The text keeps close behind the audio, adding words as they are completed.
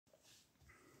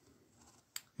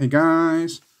Hey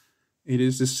guys, it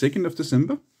is the 2nd of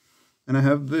December and I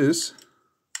have this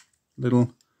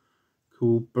little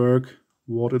cool burg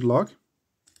warded lock.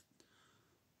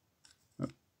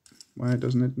 Why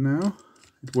doesn't it now?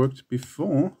 It worked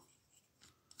before.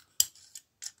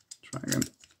 Try again.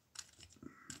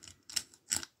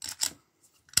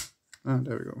 Ah,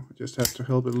 there we go. I just have to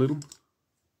help it a little.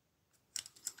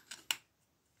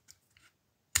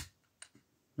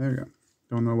 There we go.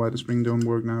 Don't know why the spring don't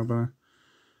work now, but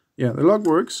yeah, the lock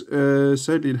works.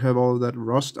 Sadly, it have all that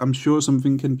rust. I'm sure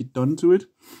something can be done to it.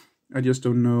 I just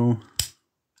don't know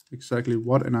exactly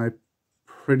what, and I'm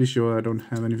pretty sure I don't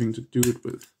have anything to do it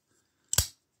with.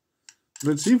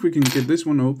 Let's see if we can get this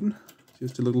one open.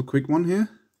 Just a little quick one here.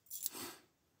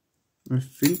 I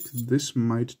think this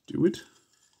might do it.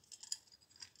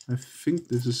 I think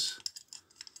this is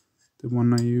the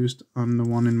one I used on the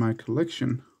one in my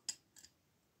collection.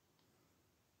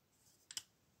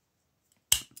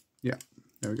 Yeah,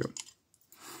 there we go.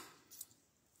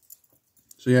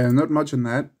 So yeah, not much on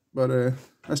that, but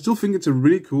I still think it's a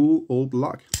really cool old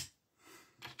lock.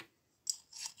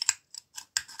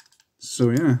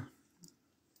 So yeah,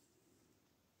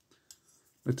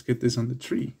 let's get this on the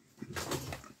tree.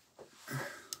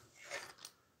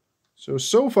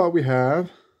 So far we have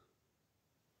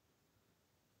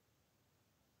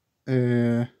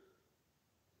an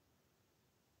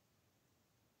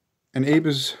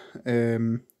Abe's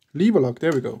lever lock,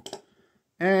 there we go,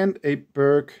 and a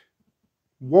burg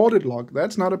warded lock.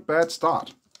 That's not a bad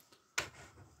start.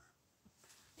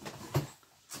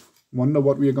 Wonder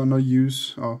what we are gonna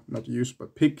use, or not use,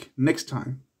 but pick next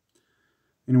time.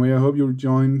 Anyway, I hope you'll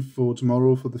join for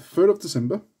tomorrow for the 3rd of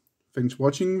December. Thanks for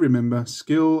watching. Remember,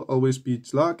 skill always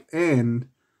beats luck, and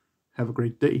have a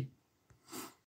great day.